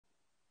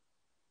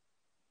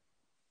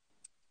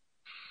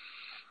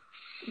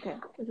Okay,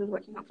 this is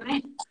working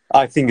hopefully.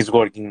 I think it's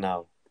working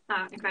now.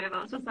 Oh,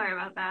 incredible. So sorry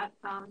about that.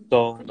 So,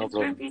 So no just to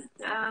problem. repeat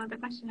the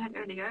question I had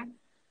earlier.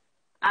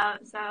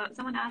 So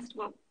someone asked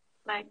what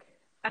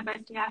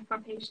advice do you have for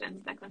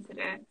patients that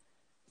consider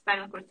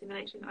spinal cord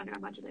stimulation or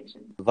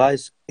neuromodulation?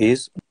 Advice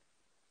is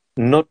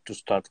not to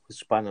start with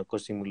spinal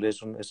cord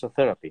stimulation as a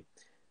therapy.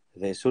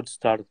 They should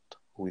start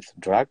with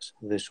drugs.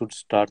 They should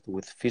start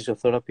with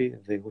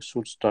physiotherapy. They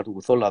should start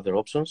with all other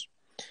options.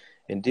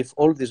 And if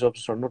all these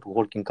options are not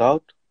working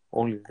out,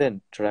 only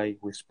then try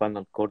with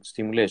spinal cord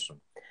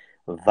stimulation.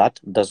 That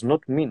does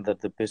not mean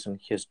that the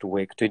patient has to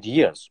wait 20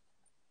 years,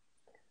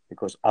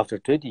 because after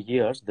 20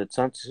 years, the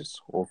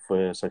chances of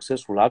a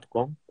successful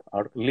outcome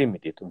are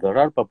limited. There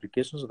are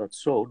publications that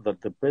show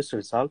that the best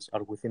results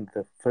are within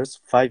the first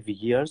 5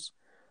 years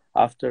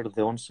after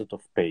the onset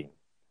of pain.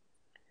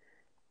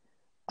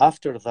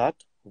 After that,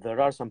 there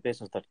are some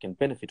patients that can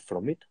benefit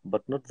from it,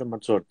 but not the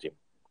majority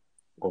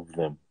of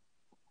them.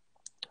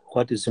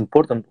 What is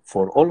important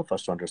for all of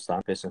us to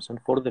understand, patients and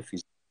for the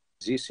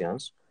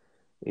physicians,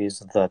 is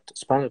that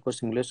spinal cord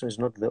stimulation is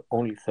not the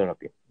only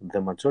therapy. The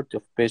majority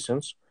of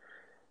patients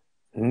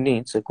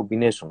needs a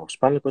combination of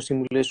spinal cord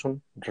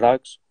stimulation,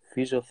 drugs,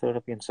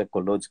 physiotherapy, and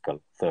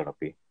psychological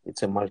therapy.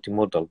 It's a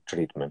multimodal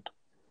treatment.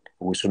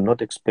 We should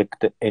not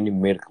expect any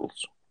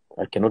miracles.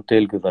 I cannot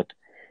tell you that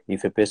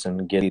if a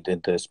patient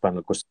gets a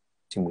spinal cord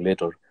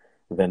stimulator,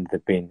 then the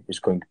pain is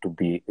going to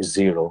be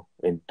zero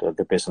and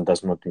the patient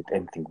does not need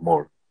anything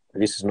more.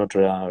 This is not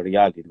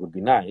reality. It would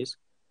be nice,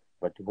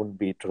 but it wouldn't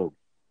be true.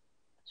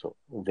 So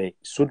they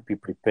should be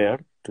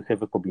prepared to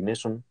have a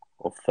combination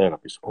of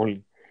therapies.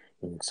 Only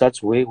in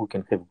such way we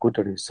can have good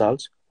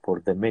results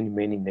for the many,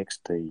 many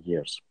next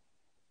years.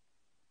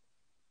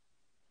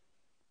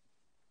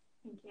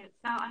 Thank you.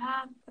 So I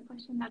have a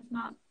question that's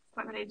not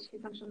quite related to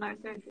functional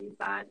neurosurgery,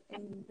 but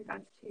in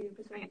regards to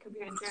pursuing a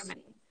career in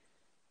Germany.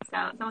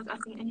 So someone's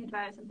asking any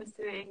advice on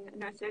pursuing a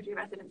neurosurgery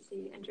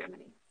residency in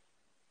Germany.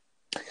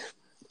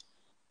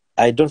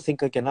 I don't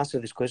think I can answer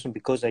this question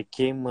because I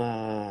came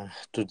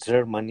to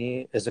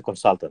Germany as a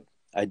consultant.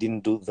 I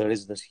didn't do the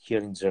residency here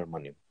in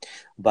Germany.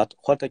 But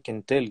what I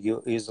can tell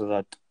you is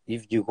that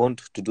if you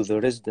want to do the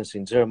residency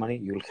in Germany,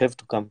 you'll have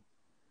to come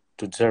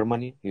to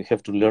Germany. You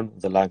have to learn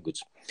the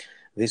language.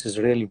 This is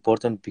really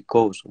important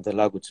because the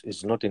language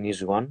is not an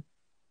easy one.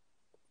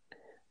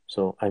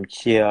 So I'm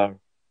here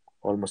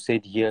almost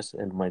 8 years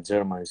and my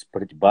German is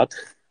pretty bad.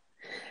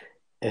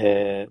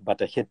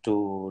 But I had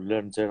to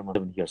learn German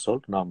 7 years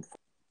old. Now I'm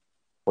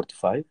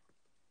 45.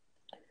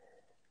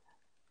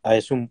 I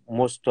assume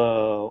most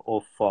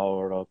of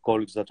our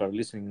colleagues that are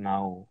listening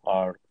now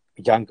are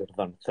younger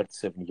than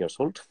 37 years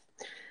old.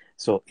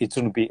 So it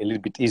should be a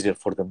little bit easier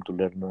for them to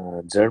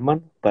learn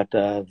German, but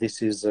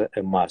this is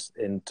a must.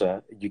 And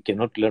you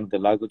cannot learn the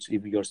language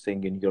if you're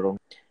staying in your own.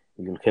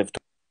 You'll have to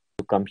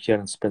come here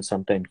and spend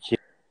some time here.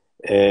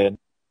 And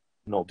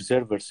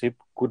observership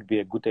could be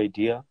a good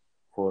idea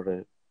for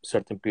a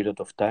certain period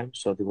of time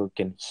so that we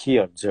can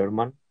hear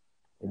German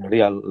in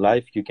real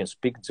life. You can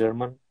speak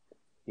German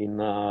in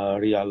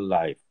real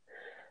life.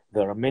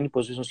 There are many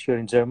positions here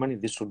in Germany.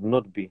 This should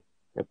not be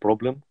a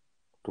problem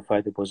to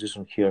find a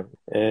position here.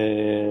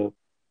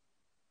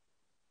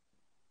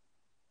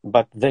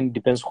 But then it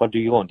depends what do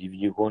you want. If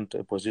you want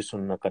a position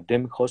in an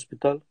academic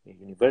hospital, a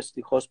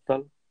university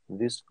hospital,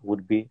 this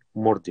would be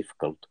more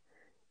difficult.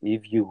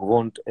 If you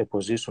want a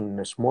position in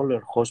a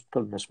smaller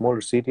hospital, in a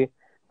smaller city,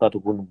 that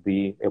wouldn't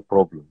be a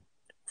problem.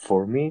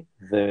 For me,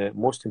 the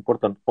most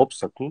important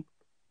obstacle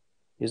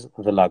is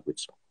the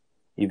language.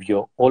 If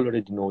you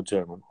already know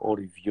German or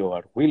if you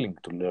are willing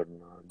to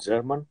learn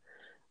German,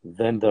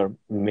 then there are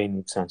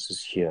many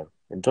chances here.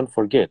 And don't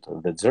forget,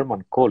 the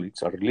German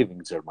colleagues are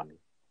leaving Germany.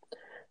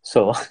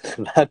 So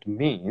that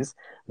means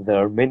there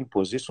are many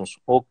positions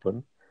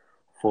open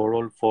for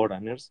all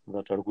foreigners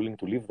that are willing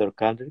to leave their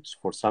countries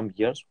for some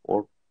years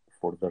or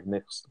for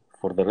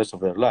the rest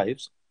of their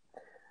lives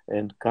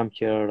and come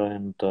here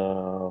and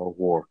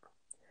work.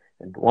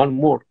 And one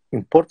more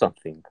important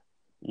thing,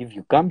 if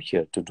you come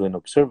here to do an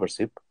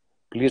observership,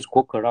 please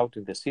walk around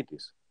in the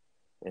cities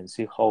and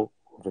see how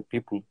the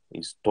people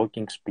is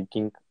talking,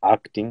 speaking,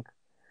 acting.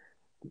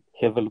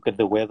 Have a look at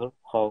the weather.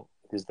 How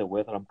is the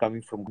weather? I'm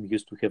coming from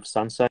used to have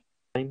sunshine.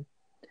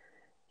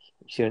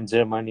 Here in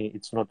Germany,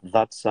 it's not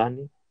that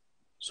sunny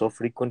so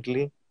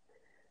frequently.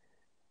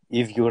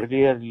 If you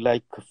really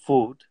like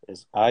food,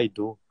 as I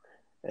do,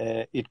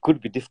 it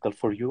could be difficult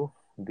for you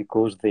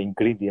because the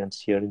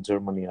ingredients here in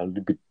Germany are a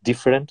little bit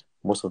different.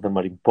 Most of them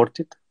are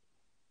imported.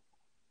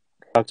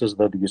 Factors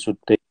that you should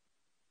take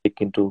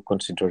into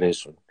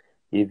consideration.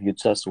 If you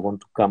just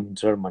want to come in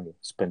Germany,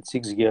 spend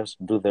 6 years,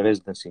 do the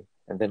residency,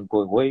 and then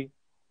go away,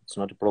 it's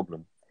not a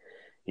problem.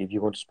 If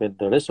you want to spend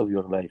the rest of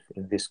your life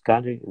in this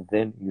country,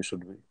 then you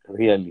should be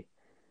really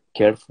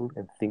careful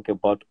and think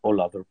about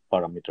all other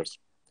parameters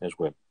as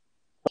well.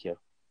 Here.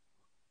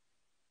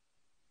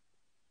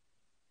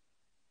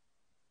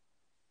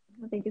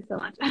 Well, thank you so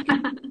much.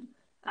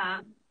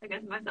 I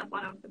guess myself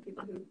one of the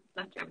people who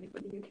left Germany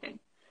for the UK.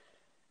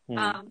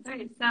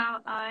 Okay, so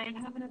I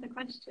have another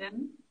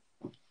question.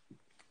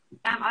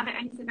 Are there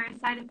any severe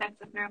side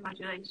effects of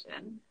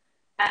neuromodulation?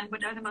 And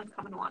what are the most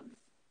common ones?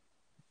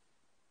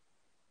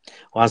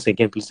 Once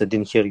again, please, I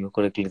didn't hear you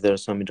correctly. There are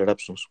some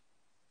interruptions.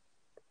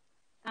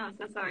 Oh,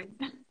 so sorry.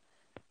 So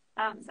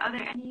are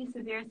there any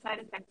severe side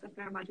effects of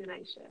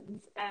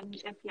neuromodulations? And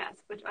if yes,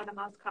 which are the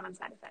most common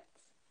side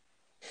effects?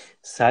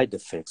 Side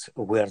effects.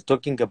 We are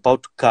talking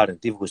about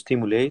current. If we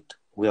stimulate,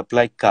 we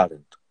apply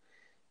current.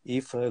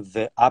 If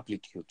the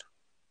amplitude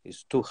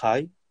is too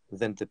high,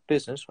 then the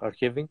patients are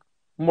having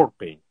more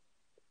pain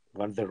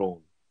than their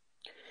own.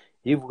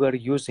 If we are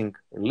using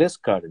less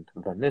current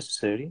than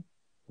necessary,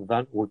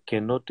 then we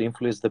cannot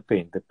influence the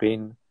pain. The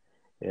pain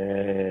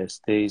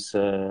stays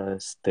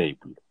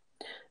stable.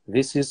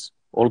 This is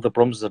all the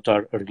problems that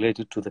are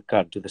related to the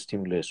current, to the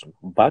stimulation.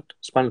 But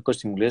spinal cord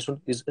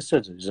stimulation is a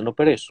surgery, is an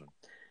operation.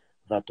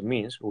 That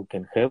means we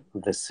can have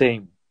the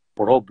same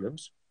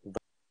problems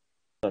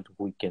that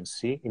we can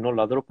see in all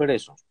other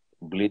operations.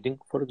 Bleeding,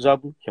 for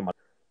example,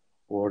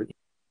 or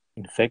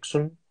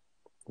infection,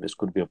 this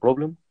could be a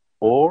problem,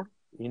 or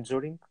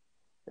injuring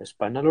a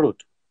spinal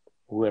root.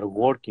 We are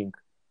working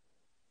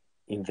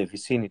in the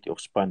vicinity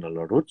of spinal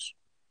roots.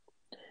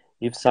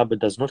 If somebody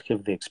does not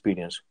have the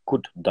experience,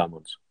 could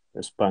damage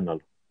a spinal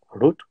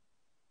root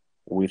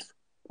with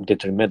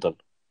detrimental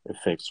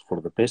effects for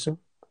the patient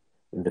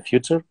in the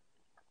future.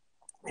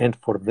 And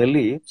for the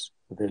leads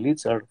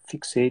are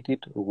fixated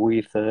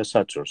with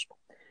sutures.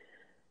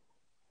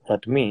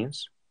 That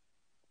means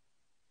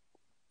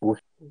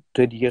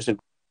 20 years ago,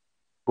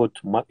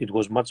 it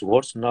was much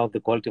worse. Now the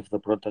quality of the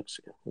products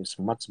is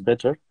much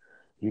better.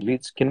 Your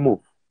leads can move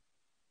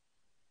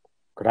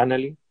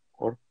cranially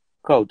or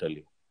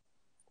caudally.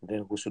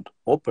 Then we should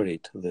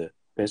operate the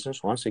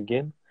patients once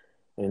again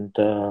and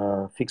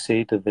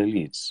fixate the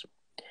leads.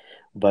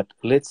 But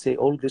let's say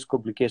all these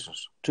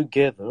complications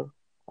together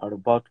are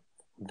about,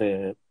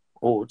 the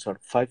odds are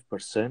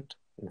 5%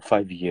 in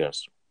 5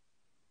 years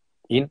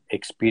in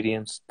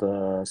experienced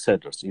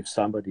centers. If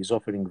somebody is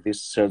offering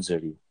this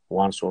surgery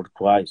once or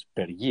twice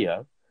per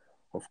year,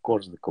 of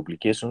course the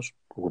complications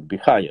would be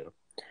higher.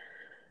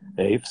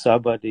 If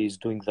somebody is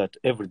doing that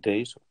every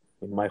day, so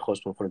in my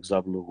hospital, for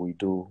example, we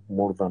do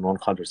more than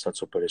 100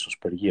 such operations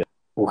per year.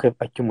 We have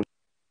accumulated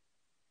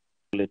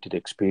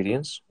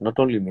experience. Not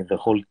only me, the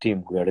whole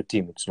team. We are a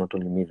team. It's not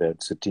only me.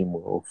 It's a team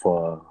of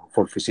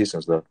 4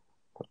 physicians that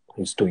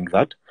is doing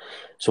that.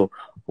 So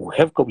we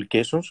have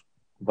complications,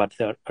 but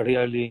they are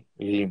really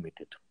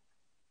limited.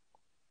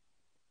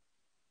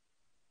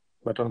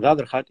 But on the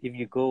other hand, if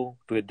you go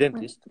to a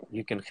dentist,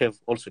 you can have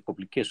also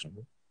complications.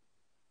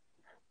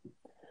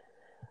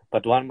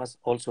 But one must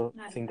also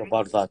think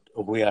about that.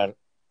 We are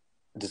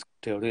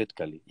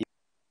theoretically,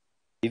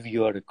 if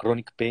you are a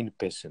chronic pain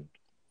patient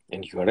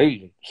and you are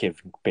really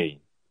having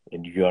pain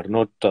and you are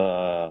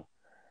not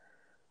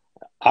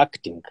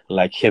acting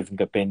like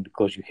having a pain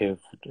because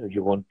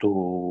you want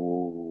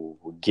to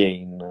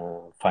gain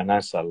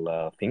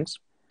financial things,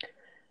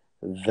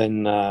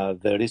 then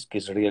the risk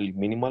is really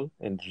minimal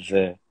and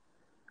the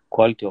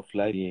quality of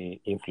life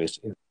influence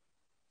in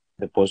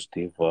the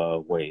positive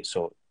way.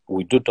 So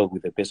we do talk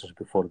with the patients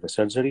before the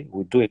surgery.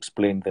 We do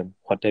explain them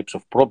what types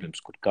of problems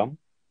could come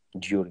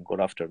during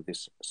or after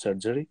this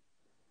surgery.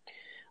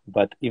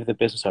 But if the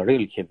patients are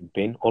really having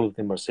pain, all of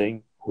them are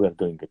saying, we are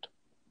doing it.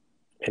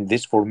 And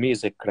this for me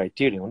is a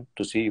criterion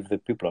to see if the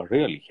people are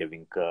really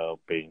having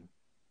pain.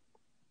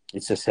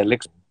 It's a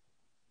selection.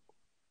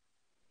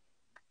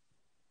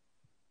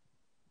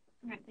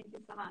 All right, thank you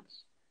so much.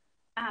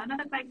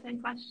 Another quite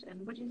exciting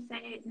question. Would you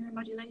say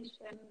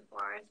neuromodulation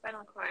or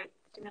spinal cord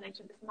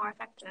stimulation is more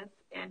effective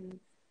in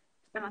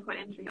spinal cord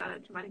injury or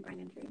traumatic brain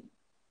injury?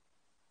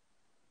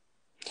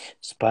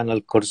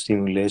 Spinal cord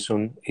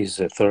stimulation is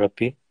a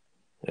therapy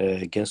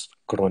against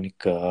chronic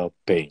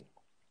pain.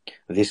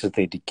 This is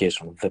the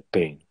indication of the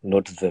pain,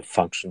 not the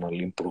functional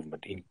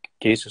improvement. In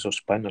cases of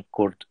spinal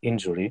cord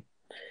injury,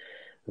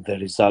 the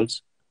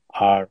results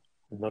are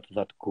not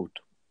that good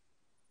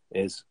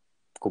as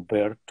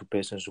compared to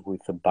patients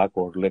with back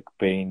or leg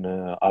pain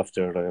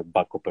after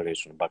back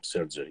operation, back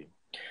surgery.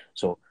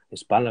 So in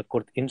spinal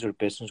cord injury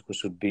patients, we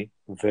should be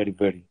very,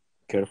 very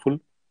careful.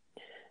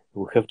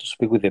 We have to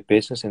speak with the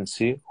patients and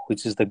see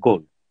which is the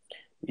goal.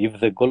 If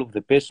the goal of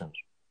the patient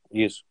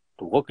is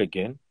to walk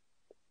again,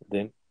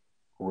 then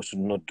we should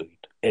not do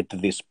it at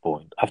this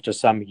point. After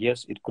some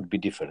years, it could be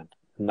different.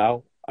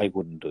 Now, I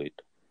wouldn't do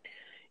it.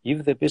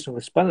 If the patient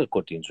with spinal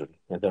cord injury,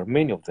 and there are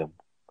many of them,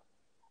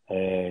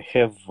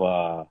 have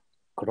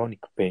chronic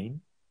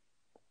pain,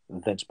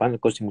 then spinal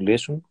cord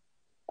stimulation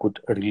could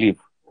relieve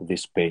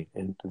this pain.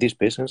 And these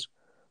patients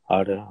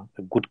are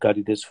good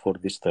candidates for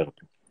this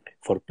therapy.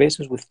 For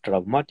patients with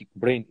traumatic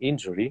brain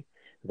injury,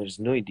 there is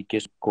no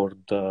indication cord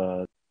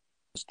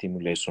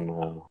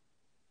stimulation.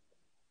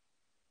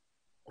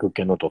 We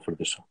cannot offer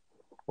this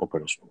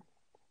operation.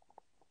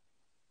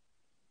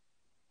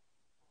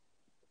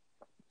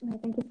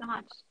 Thank you so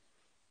much.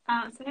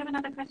 So we have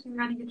another question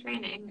regarding your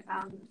training.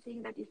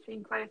 Seeing that you've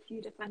trained quite a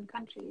few different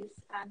countries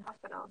and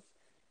hospitals.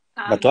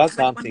 But to add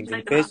something,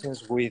 in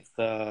patients with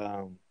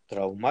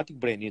traumatic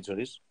brain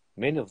injuries,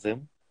 many of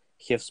them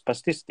have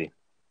spasticity.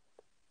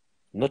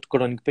 Not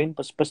chronic pain,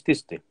 but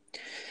spasticity.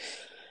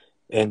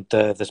 And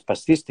the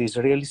spasticity is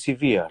really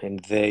severe, and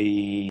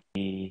they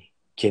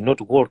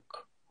cannot work.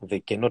 They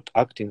cannot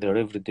act in their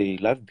everyday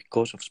life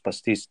because of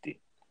spasticity.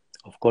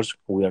 Of course,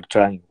 we are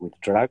trying with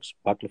drugs,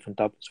 baclofen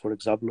tablets, for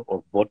example,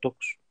 or Botox,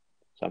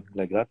 something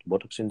like that,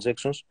 Botox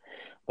injections.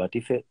 But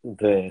if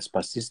the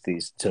spasticity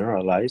is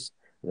generalized,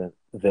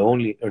 the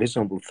only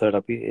reasonable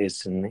therapy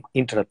is an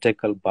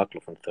intrathecal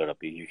baclofen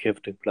therapy. You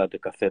have to implant a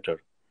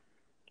catheter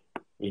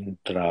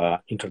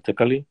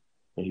intrathecally,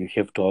 and you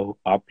have to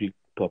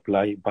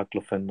apply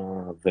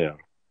baclofen there.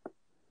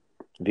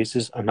 This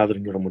is another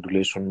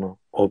neuromodulation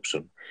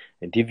option.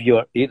 And if you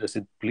are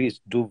interested,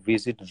 please do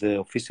visit the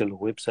official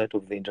website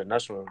of the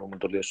International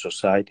Neuromodulation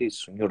Society.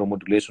 It's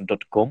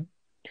neuromodulation.com.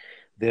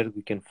 There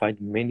we can find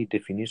many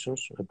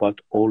definitions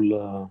about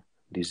all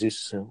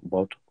diseases,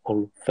 about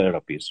all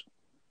therapies.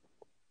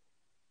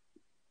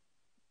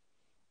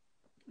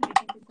 Okay,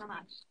 thank you so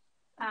much.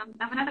 I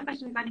have another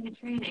question regarding your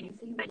training.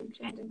 Seeing that you've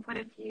trained in quite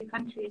a few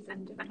countries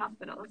and different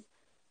hospitals,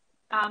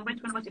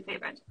 which one was your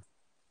favorite?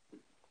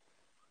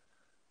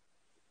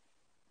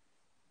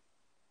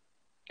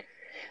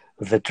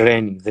 The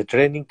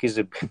training is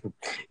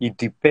it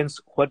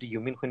depends what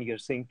you mean when you're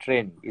saying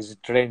training. Is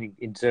it training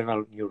in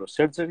general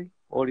neurosurgery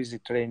or is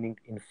it training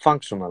in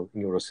functional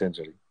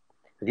neurosurgery?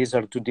 These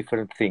are two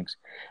different things.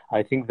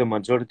 I think the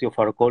majority of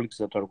our colleagues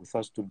that are with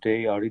us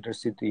today are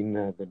interested in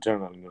the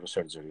general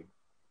neurosurgery.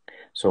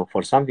 So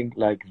for something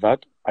like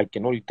that, I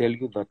can only tell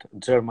you that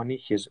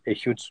Germany has a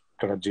huge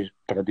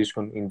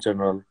tradition in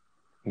general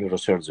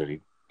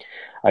neurosurgery.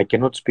 I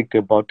cannot speak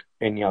about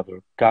any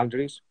other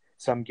countries.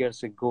 Some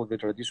years ago, the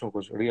tradition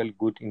was really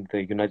good in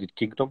the United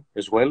Kingdom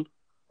as well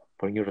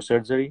for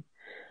neurosurgery.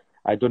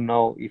 I don't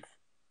know if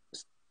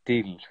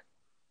still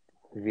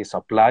this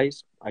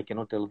applies. I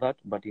cannot tell that.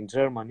 But in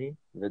Germany,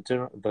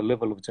 the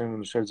level of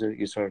general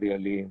surgery is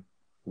really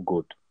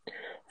good.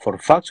 For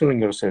functional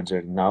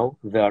neurosurgery now,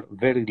 there are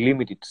very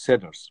limited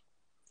centers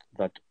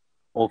that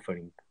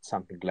offering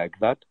something like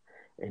that.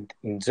 And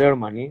in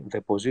Germany,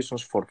 the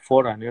positions for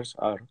foreigners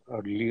are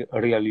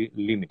really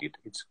limited.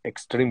 It's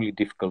extremely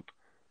difficult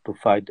to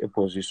find a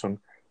position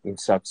in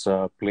such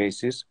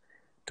places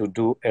to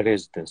do a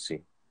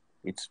residency.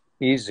 It's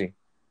easy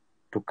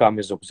to come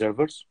as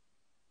observers,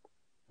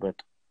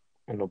 but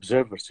an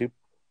observership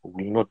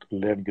will not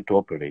learn you to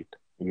operate.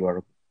 You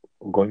are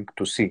going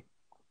to see.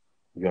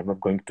 You are not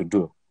going to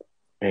do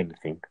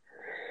anything.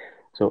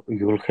 So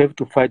you will have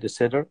to find a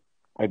center,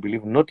 I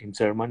believe not in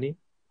Germany,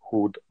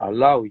 who would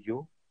allow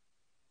you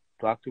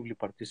to actively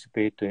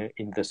participate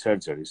in the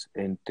surgeries.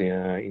 And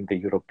in the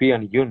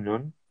European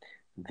Union,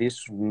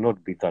 this would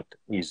not be that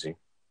easy.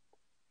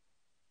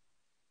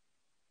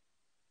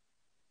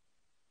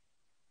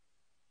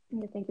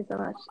 Yeah, thank you so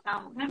much.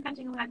 Kind of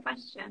catching on that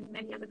question,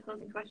 maybe as a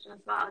closing question as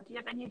well, do you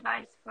have any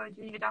advice for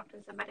junior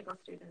doctors and medical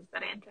students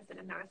that are interested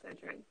in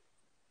neurosurgery?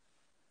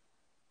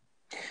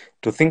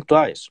 To think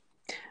twice,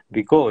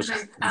 because do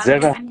you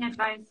have any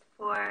advice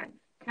for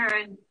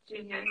current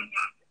junior?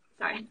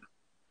 Sorry.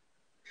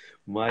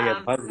 My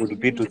advice would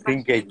be to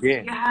think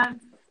again. You have.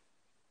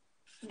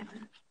 Yeah.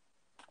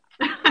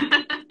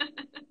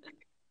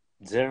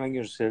 General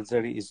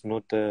neurosurgery is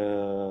not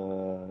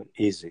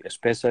easy,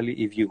 especially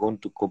if you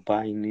want to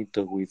combine it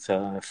with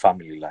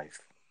family life.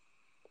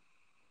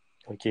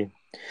 Okay,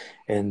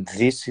 and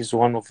this is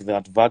one of the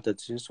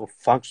advantages of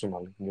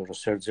functional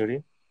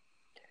neurosurgery,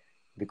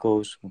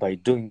 because by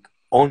doing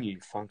only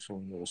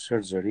functional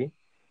neurosurgery,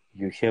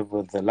 you have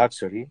the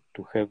luxury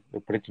to have a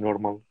pretty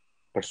normal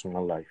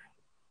personal life.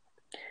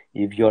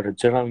 If you are a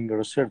general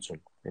neurosurgeon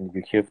and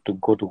you have to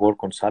go to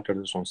work on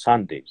Saturdays, on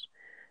Sundays,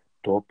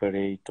 to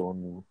operate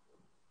on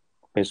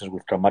patients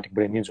with traumatic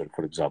brain injury,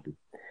 for example,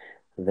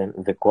 then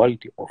the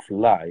quality of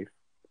life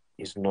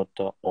is not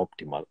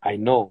optimal. I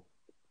know,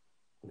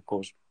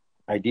 because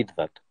I did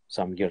that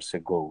some years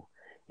ago.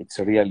 It's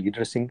really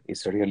interesting.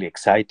 It's really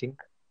exciting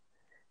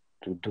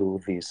to do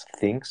these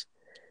things.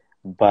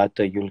 But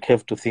you'll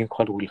have to think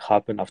what will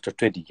happen after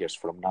 20 years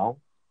from now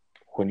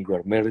when you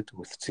are married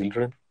with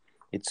children.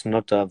 It's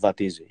not that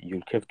easy.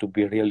 You'll have to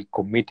be really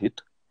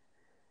committed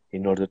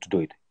in order to do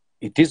it.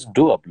 It is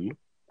doable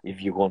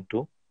if you want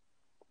to.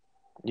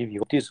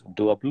 It is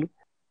doable,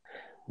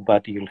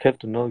 but you'll have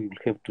to know you'll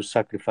have to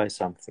sacrifice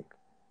something.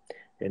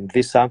 And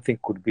this something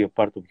could be a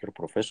part of your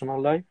professional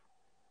life,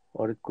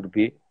 or it could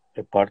be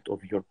a part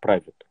of your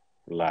private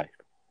life.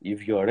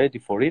 If you are ready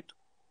for it,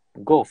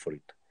 go for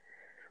it.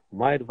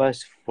 My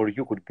advice for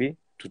you would be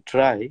to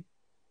try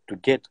to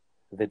get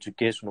the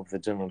education of the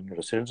general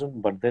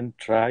neurosurgeon, but then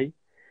try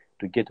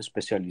to get a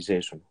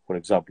specialization. For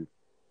example,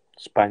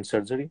 spine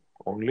surgery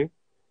only,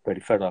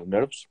 peripheral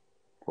nerves,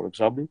 for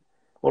example,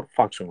 or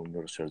functional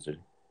neurosurgery.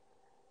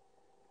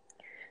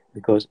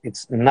 Because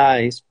it's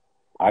nice.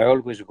 I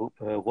always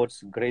watch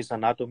Grey's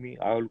Anatomy.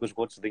 I always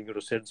watch the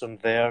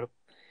neurosurgeon there.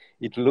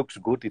 It looks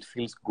good. It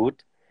feels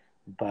good.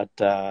 But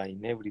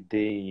in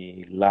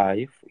everyday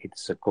life,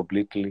 it's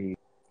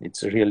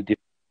really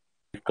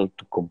difficult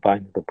to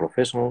combine the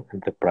professional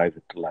and the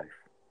private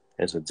life.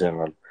 as a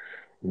general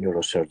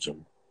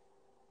neurosurgeon.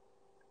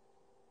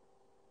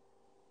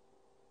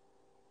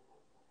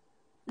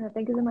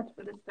 Thank you so much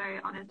for this very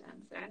honest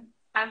answer.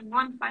 I have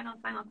one final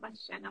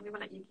question, and we will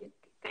let you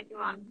get you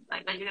on,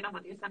 like let you get on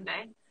with your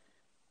Sunday.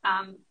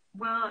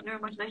 Will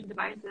neuromodulation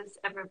devices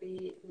ever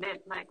be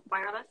lit like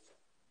wireless?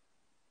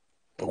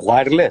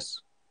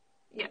 Wireless?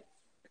 Yes.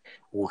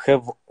 We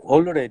have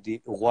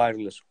already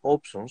wireless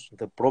options.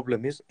 The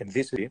problem is, and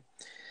this is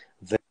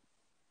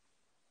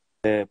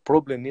the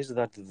problem is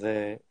that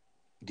the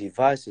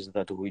devices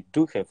that we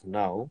do have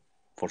now,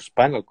 for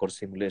spinal cord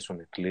stimulation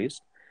at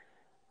least,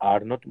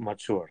 are not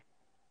mature.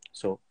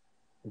 So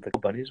the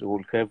companies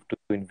will have to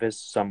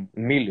invest some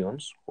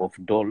millions of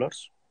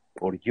dollars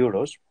or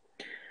euros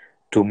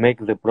to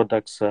make the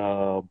products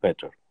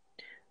better.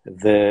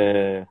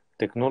 The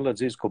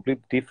technology is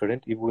completely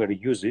different if we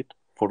use it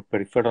for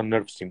peripheral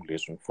nerve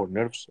stimulation, for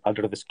nerves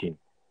under the skin.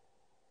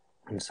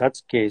 In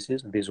such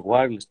cases, this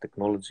wireless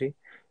technology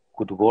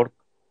could work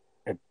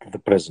at the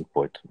present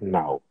point,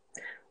 now.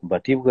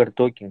 But if we're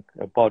talking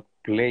about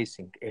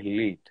placing a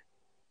lead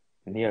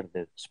near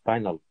the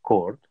spinal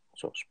cord,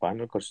 so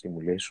spinal cord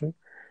stimulation,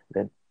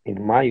 then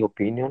in my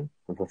opinion,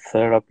 the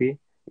therapy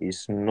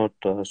is not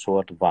so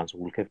advanced.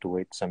 We'll have to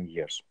wait some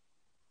years.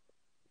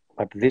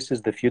 But this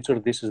is the future,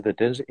 this is the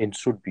tendency, and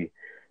should be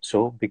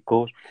so,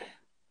 because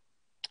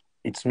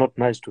it's not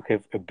nice to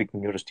have a big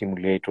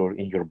neurostimulator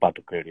in your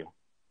buttock area.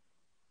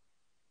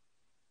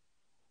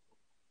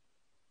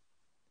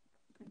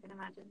 I can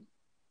imagine.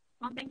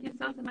 Well, thank you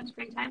so much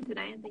for your time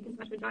today, and thank you so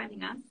much for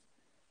joining us.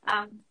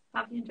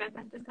 Hope you enjoyed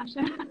this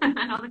discussion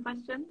and all the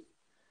questions.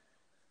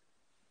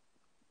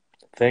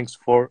 Thanks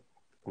for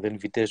the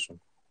invitation.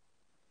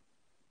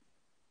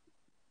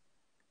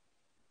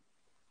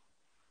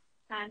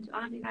 And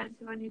all of you guys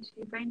who are new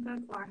to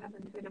Brainbook or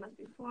haven't heard of us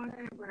before,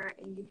 we're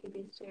a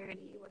UK-based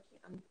charity working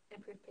on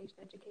improved patient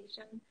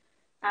education.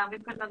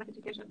 We've got a lot of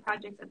educational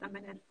projects at the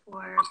minute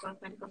for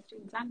both medical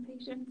students and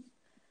patients.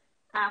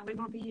 We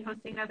will be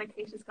hosting another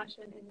case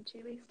discussion in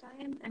 2 weeks'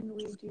 time, and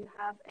we do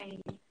have a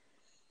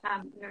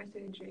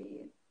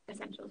neurosurgery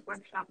essentials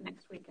workshop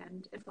next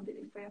weekend. It's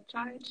completely free of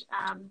charge.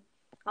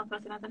 I'll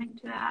post another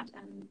link to that,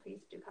 and please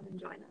do come and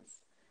join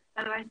us.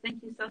 Otherwise,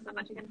 thank you so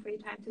much again for your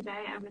time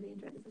today. I really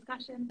enjoyed this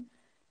discussion,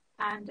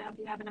 and I hope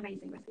you have an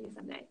amazing rest of your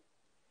Sunday.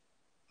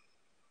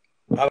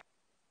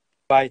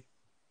 Bye.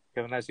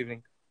 Have a nice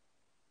evening.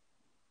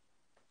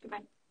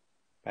 Goodbye.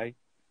 Bye.